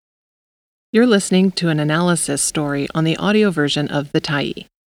You're listening to an analysis story on the audio version of The Tyee.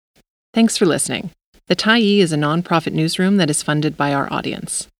 Thanks for listening. The Tyee is a nonprofit newsroom that is funded by our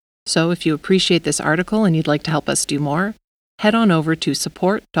audience. So if you appreciate this article and you'd like to help us do more, head on over to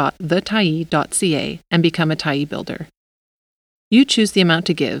support.thetyee.ca and become a Tyee builder. You choose the amount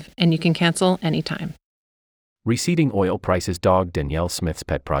to give, and you can cancel anytime. Receding Oil Prices Dog Danielle Smith's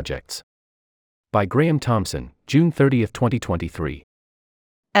Pet Projects. By Graham Thompson, June 30, 2023.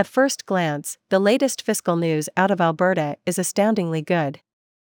 At first glance, the latest fiscal news out of Alberta is astoundingly good.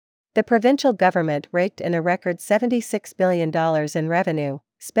 The provincial government raked in a record $76 billion in revenue,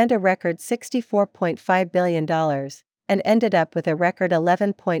 spent a record $64.5 billion, and ended up with a record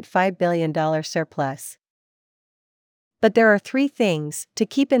 $11.5 billion surplus. But there are three things to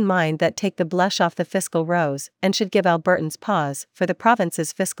keep in mind that take the blush off the fiscal rose and should give Albertans pause for the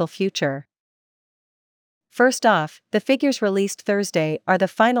province's fiscal future. First off, the figures released Thursday are the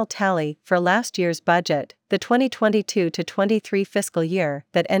final tally for last year's budget, the 2022-23 fiscal year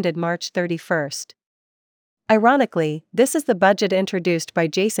that ended March 31st. Ironically, this is the budget introduced by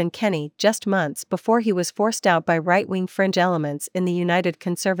Jason Kenney just months before he was forced out by right-wing fringe elements in the United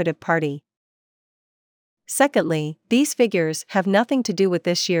Conservative Party. Secondly, these figures have nothing to do with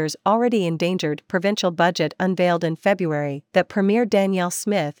this year's already endangered provincial budget unveiled in February that Premier Danielle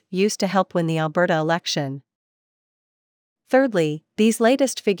Smith used to help win the Alberta election. Thirdly, these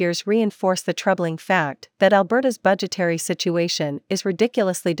latest figures reinforce the troubling fact that Alberta's budgetary situation is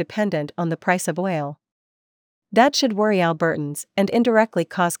ridiculously dependent on the price of oil. That should worry Albertans and indirectly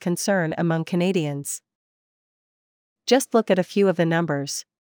cause concern among Canadians. Just look at a few of the numbers.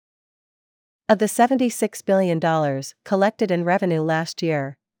 Of the $76 billion collected in revenue last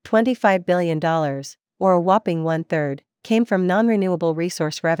year, $25 billion, or a whopping one-third, came from non-renewable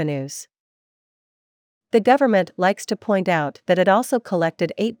resource revenues. The government likes to point out that it also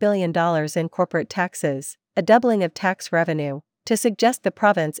collected $8 billion in corporate taxes, a doubling of tax revenue, to suggest the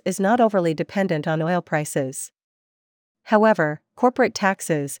province is not overly dependent on oil prices. However, corporate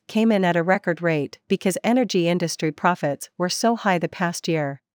taxes came in at a record rate because energy industry profits were so high the past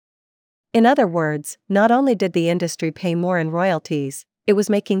year. In other words, not only did the industry pay more in royalties, it was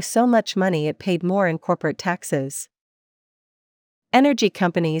making so much money it paid more in corporate taxes. Energy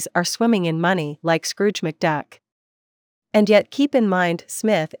companies are swimming in money like Scrooge McDuck. And yet keep in mind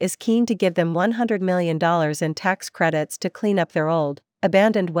Smith is keen to give them $100 million in tax credits to clean up their old,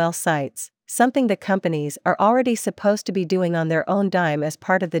 abandoned well sites, something the companies are already supposed to be doing on their own dime as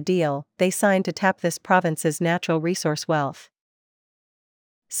part of the deal they signed to tap this province's natural resource wealth.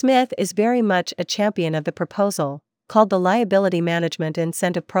 Smith is very much a champion of the proposal, called the Liability Management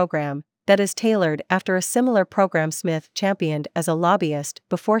Incentive Program, that is tailored after a similar program Smith championed as a lobbyist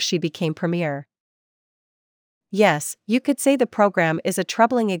before she became premier. Yes, you could say the program is a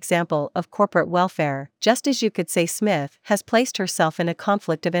troubling example of corporate welfare, just as you could say Smith has placed herself in a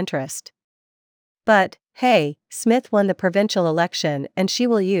conflict of interest. But, hey, Smith won the provincial election and she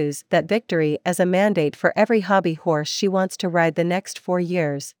will use that victory as a mandate for every hobby horse she wants to ride the next 4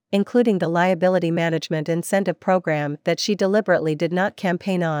 years, including the Liability Management Incentive Program that she deliberately did not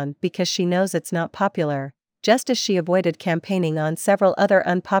campaign on because she knows it's not popular, just as she avoided campaigning on several other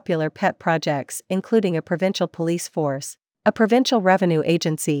unpopular pet projects including a provincial police force, a provincial revenue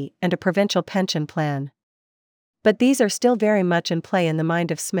agency and a provincial pension plan. But these are still very much in play in the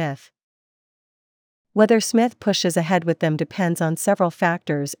mind of Smith. Whether Smith pushes ahead with them depends on several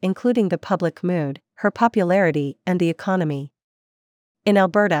factors including the public mood, her popularity, and the economy. In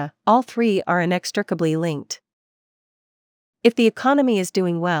Alberta, all three are inextricably linked. If the economy is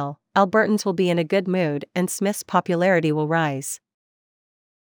doing well, Albertans will be in a good mood and Smith's popularity will rise.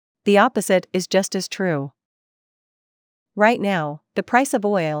 The opposite is just as true. Right now, the price of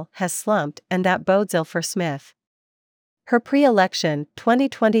oil has slumped and that bodes ill for Smith. Her pre-election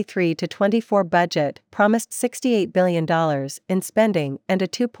 2023-24 budget promised $68 billion in spending and a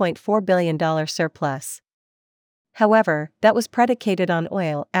 $2.4 billion surplus. However, that was predicated on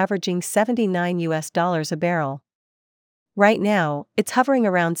oil averaging $79 a barrel. Right now, it's hovering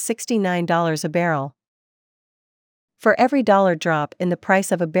around $69 a barrel. For every dollar drop in the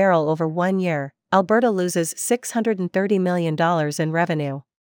price of a barrel over 1 year, Alberta loses $630 million in revenue.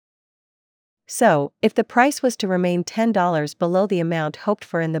 So, if the price was to remain $10 below the amount hoped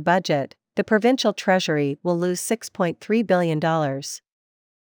for in the budget, the provincial treasury will lose $6.3 billion.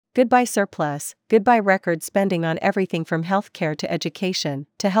 Goodbye surplus, goodbye record spending on everything from healthcare to education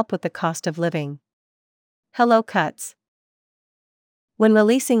to help with the cost of living. Hello cuts. When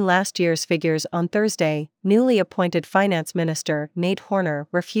releasing last year's figures on Thursday, newly appointed Finance Minister Nate Horner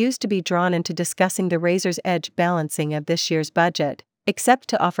refused to be drawn into discussing the razor's edge balancing of this year's budget, except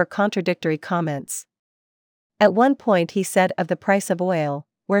to offer contradictory comments. At one point he said of the price of oil,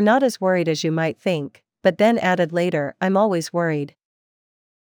 "We're not as worried as you might think," but then added later, "I'm always worried."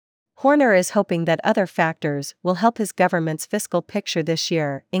 Horner is hoping that other factors will help his government's fiscal picture this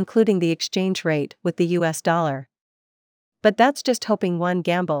year, including the exchange rate with the US dollar. But that's just hoping one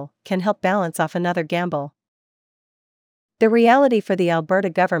gamble can help balance off another gamble. The reality for the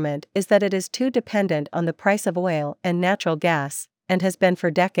Alberta government is that it is too dependent on the price of oil and natural gas, and has been for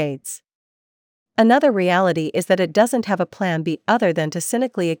decades. Another reality is that it doesn't have a plan B other than to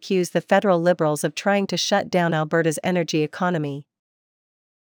cynically accuse the federal Liberals of trying to shut down Alberta's energy economy.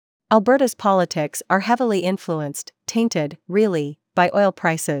 Alberta's politics are heavily influenced, tainted, really, by oil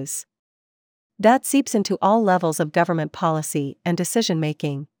prices. That seeps into all levels of government policy and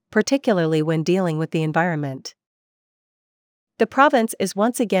decision-making, particularly when dealing with the environment. The province is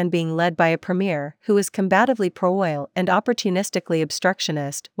once again being led by a premier who is combatively pro-oil and opportunistically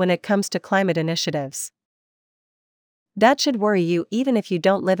obstructionist when it comes to climate initiatives. That should worry you even if you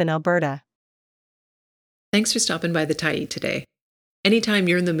don't live in Alberta. Thanks for stopping by the Tyee today. Anytime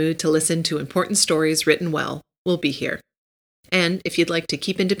you're in the mood to listen to important stories written well, we'll be here. And if you'd like to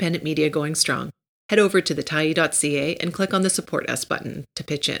keep independent media going strong, head over to thetyee.ca and click on the Support Us button to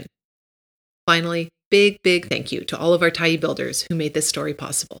pitch in. Finally, big thank you to all of our Tyee builders who made this story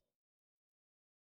possible.